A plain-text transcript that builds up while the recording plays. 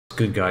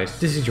good guys,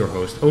 this is your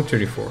host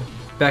OhThirtyFour,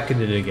 back at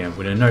it again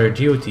with another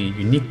GOT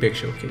unique pick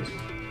showcase.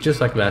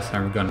 Just like last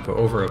time, we're gonna go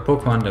over a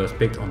Pokemon that was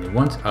picked only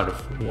once out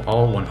of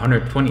all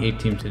 128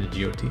 teams in the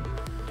GOT.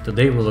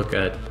 Today we'll look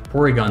at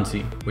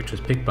Porygon-Z, which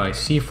was picked by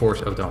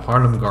C-Force of the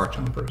Harlem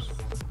Garchompers.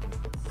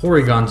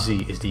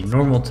 Porygon-Z is the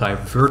normal type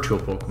virtual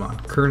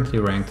Pokemon, currently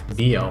ranked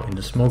BL in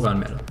the Smogon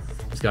meta.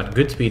 It's got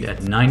good speed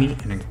at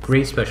 90 and a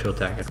great special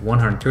attack at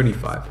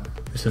 135,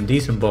 with some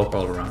decent bulk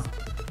all around.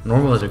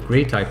 Normal is a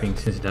great typing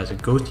since it has a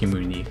ghost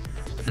immunity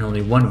and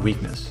only one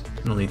weakness,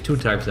 and only two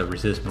types that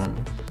resist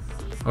normal.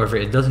 However,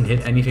 it doesn't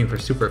hit anything for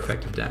super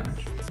effective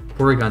damage.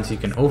 Porygon-Z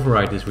can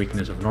override this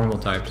weakness of normal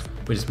types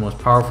with its most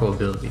powerful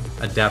ability,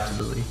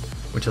 Adaptability,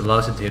 which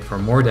allows it to hit for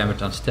more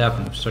damage on stab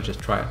moves such as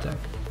Tri-Attack.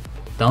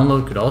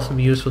 Download could also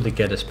be useful to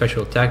get a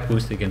special attack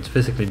boost against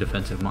physically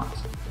defensive mons.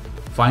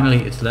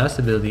 Finally, its last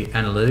ability,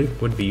 Analytic,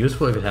 would be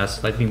useful if it has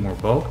slightly more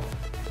bulk,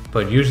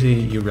 but usually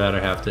you'd rather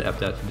have the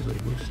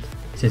Adaptability boost.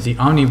 Since the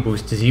Omni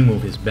Boost Z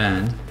move is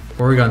banned,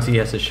 Porygon-Z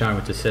has to shine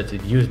with the sets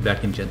it used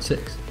back in Gen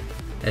 6.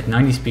 At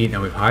 90 speed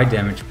and with high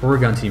damage,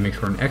 Porygon-Z makes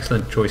for an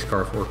excellent Choice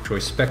Scarf or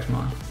Choice Specs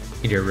mon,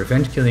 either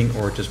revenge killing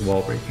or just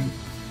wall breaking.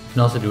 You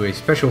can also do a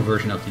special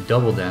version of the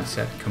Double Dance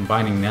set,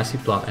 combining Nasty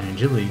Plot and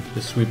Agility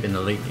to sweep in the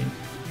late game.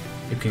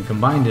 You can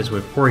combine this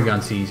with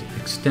Porygon-Z's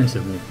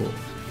extensive move pool.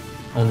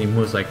 Only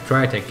moves like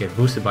Tri-Attack get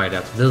boosted by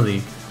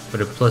Adaptability,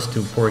 but a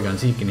 +2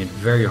 Porygon-Z can hit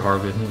very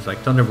hard with moves like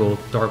Thunderbolt,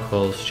 Dark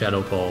Pulse,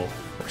 Shadow Ball,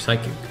 or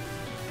Psychic.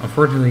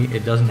 Unfortunately,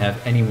 it doesn't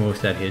have any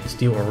moves that hit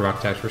Steel or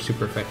Rock types for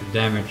super effective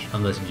damage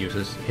unless it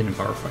uses Hidden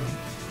Power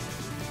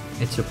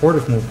Fighting. Its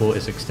supportive move pool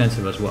is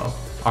extensive as well,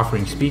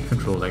 offering speed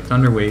control like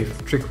Thunder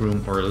Wave, Trick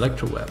Room, or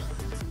Electro Web,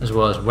 as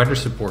well as weather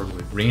support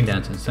with Rain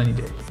Dance and Sunny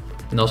Day,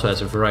 and also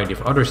has a variety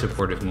of other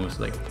supportive moves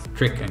like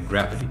Trick and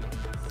Gravity.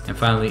 And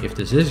finally, if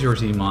this is your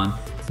Z-Mon,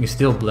 you can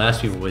still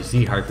blast people with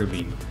Z Hyper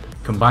Beam.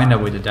 Combine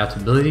that with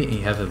Adaptability and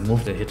you have a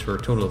move that hits for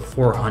a total of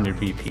 400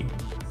 BP.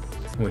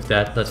 With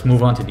that, let's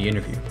move on to the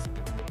interview.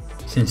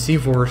 Since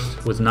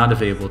C-Force was not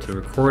available to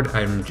record,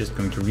 I'm just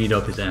going to read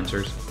up his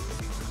answers.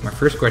 My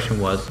first question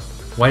was,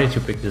 why did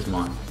you pick this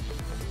mon?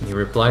 And he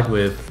replied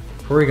with,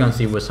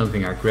 Porygon-Z was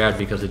something I grabbed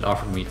because it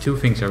offered me two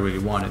things I really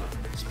wanted,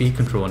 speed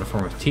control in the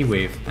form of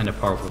T-Wave and a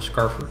powerful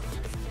Scarfer.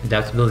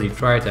 Adaptability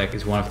Tri-Attack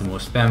is one of the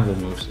most spammable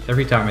moves.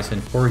 Every time I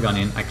send Porygon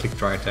in, I click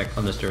Tri-Attack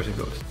unless there's a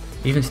ghost.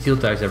 Even Steel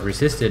types that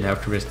resist it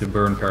have to risk the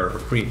burn, power, or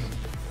freeze.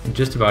 And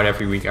just about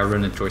every week I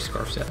run a Choice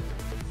Scarf set.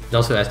 It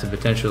also has the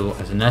potential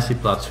as a Nasty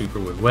Plot sweeper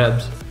with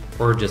webs,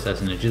 or just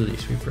as an agility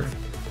sweeper.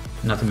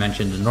 Not to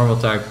mention the normal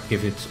type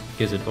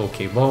gives it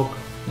okay bulk,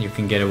 and you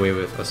can get away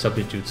with a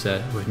substitute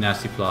set with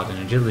Nasty Plot and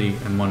agility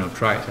and mono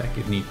Tri-Attack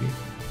if need be.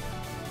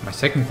 My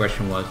second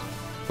question was,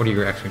 what are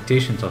your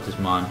expectations of this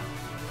mon?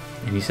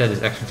 And he said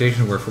his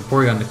expectations were for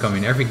Porygon to come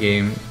in every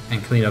game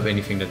and clean up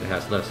anything that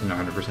has less than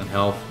 100%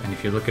 health, and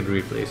if you look at the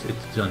replays,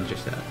 it's done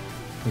just that.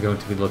 I'm going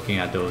to be looking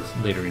at those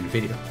later in the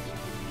video.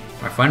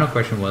 My final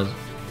question was,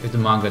 if the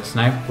mon got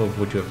sniped, what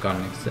would you have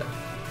gotten instead?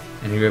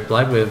 And he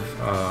replied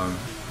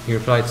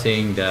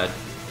saying that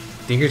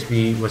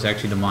Diggersby was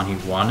actually the mon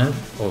he wanted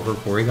over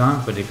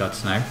Porygon, but it got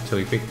sniped, so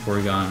he picked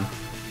Porygon.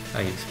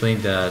 He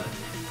explained that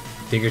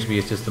Diggersby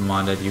is just the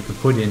mon that you can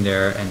put in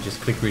there and just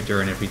click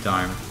return every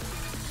time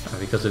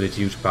because of its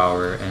huge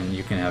power, and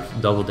you can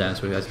have Double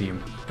Dance with the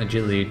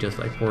agility just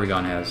like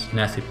Porygon has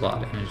Nasty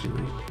Plot and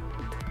agility.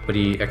 But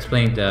he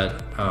explained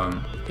that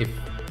if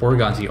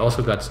Porygon-Z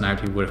also got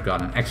sniped, he would have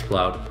gotten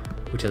X-Cloud,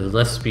 which has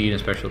less speed and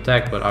special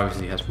attack, but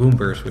obviously has Boom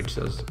Burst, which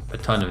does a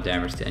ton of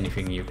damage to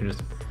anything. You can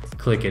just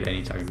click it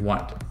anytime you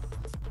want.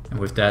 And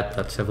with that,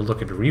 let's have a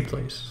look at the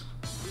replays.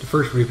 The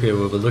first replay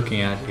we'll be looking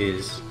at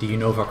is the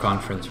Unova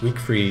Conference Week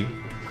 3,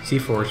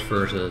 C-Force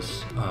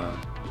versus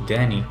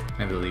Danny,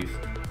 I believe.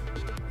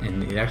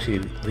 And it actually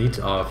leads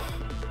off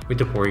with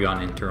the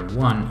Porygon in turn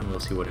 1, and we'll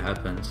see what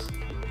happens.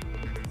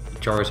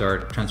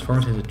 Charizard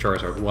transforms into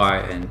Charizard Y,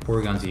 and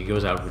Porygon-Z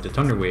goes out with the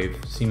Thunder Wave,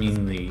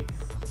 seemingly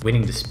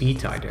winning the speed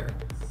tie there.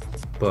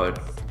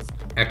 But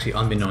actually,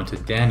 unbeknown to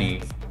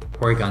Danny,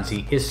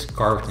 Porygon-Z is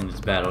scarfed in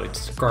this battle. It's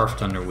Scarf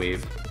Thunder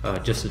Wave,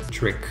 just to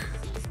trick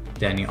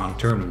Danny on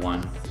turn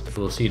 1.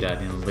 We'll see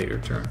that in a later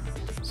turn.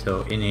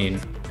 So in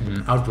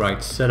an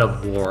outright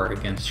setup war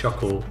against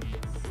Shuckle,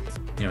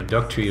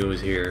 Duck Trio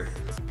is here.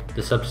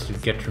 The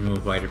substitute gets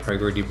removed by the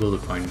priority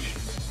Bullet Punch.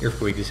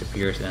 Earthquake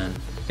disappears, and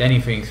Danny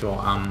thinks, well,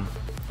 I'm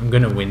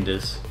gonna win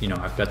this.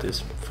 I've got this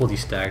fully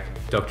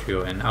stacked Duck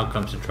Trio, and out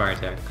comes the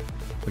Tri-Attack,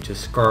 which is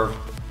Scarf,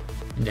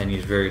 and then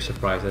he's very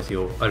surprised, as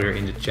he'll utter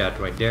in the chat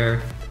right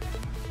there.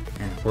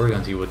 And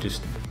Porygon-Z will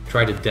just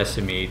try to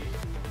decimate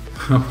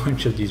a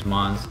bunch of these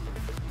mons.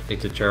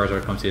 Like the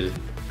Charizard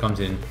comes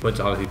in, but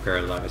it's obviously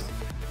paralyzed.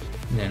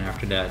 And then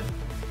after that,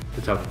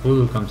 the Tapu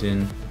Bulu comes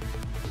in,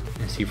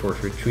 and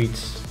C-Force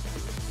retreats,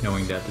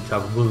 knowing that the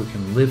Tapu Bulu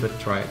can live a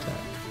Tri-Attack.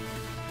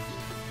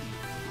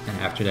 And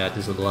after that,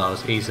 this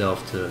allows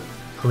Azelf to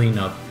clean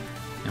up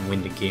and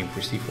win the game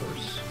for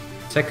C-Force.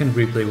 Second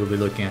replay we'll be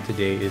looking at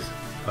today is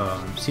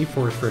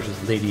C-Force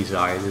versus Lady's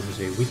Eye. This is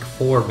a week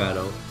 4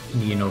 battle in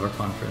the Unova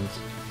Conference.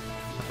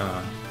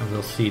 and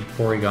we'll see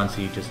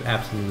Porygon-Z just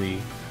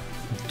absolutely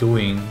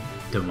doing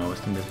the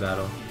most in this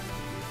battle.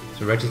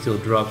 So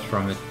Registeel drops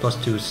from its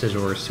 +2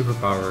 Scizor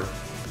superpower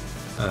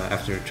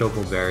after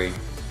Choco Berry.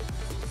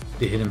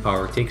 The hidden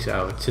power takes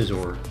out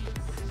Scizor,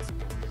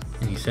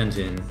 and he sends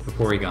in the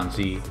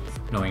Porygon-Z,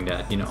 knowing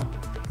that, you know,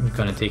 I'm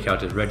gonna take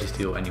out the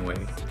Registeel anyway,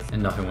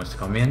 and nothing wants to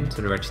come in,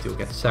 so the Registeel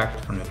gets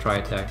sacked from the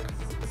Tri-Attack.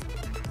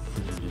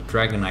 The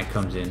Dragonite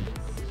comes in,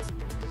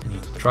 and he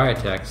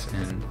Tri-Attacks,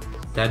 and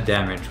that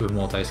damage with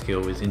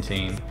multi-skill is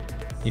insane.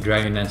 The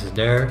Dragon Dance is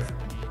there,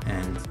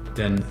 and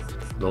then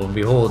lo and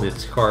behold,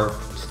 its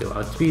Scarf still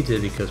outspeeds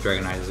it because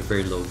Dragonite has a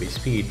very low base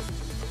speed,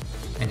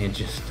 and it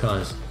just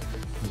does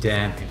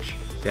damage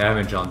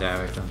on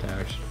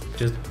damage.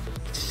 Just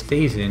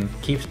stays in,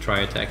 keeps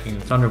Tri-Attacking,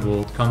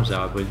 Thunderbolt comes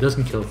out, but it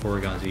doesn't kill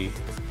Porygon-Z.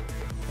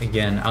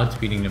 Again,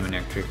 outspeeding the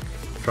Manectric,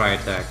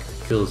 Tri-Attack,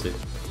 kills it.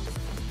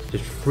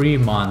 Just free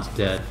Mon's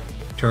dead,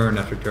 turn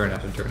after turn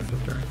after turn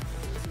after turn.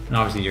 And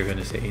obviously you're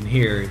gonna say in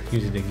here,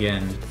 use it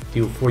again,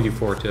 deal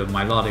 44 to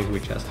Milotic,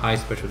 which has high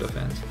special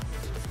defense,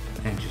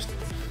 and just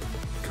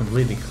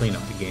completely clean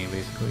up the game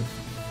basically.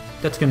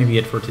 That's gonna be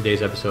it for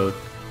today's episode.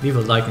 Leave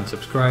a like and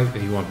subscribe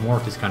if you want more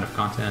of this kind of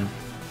content,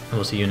 and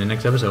we'll see you in the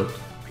next episode.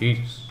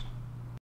 Peace.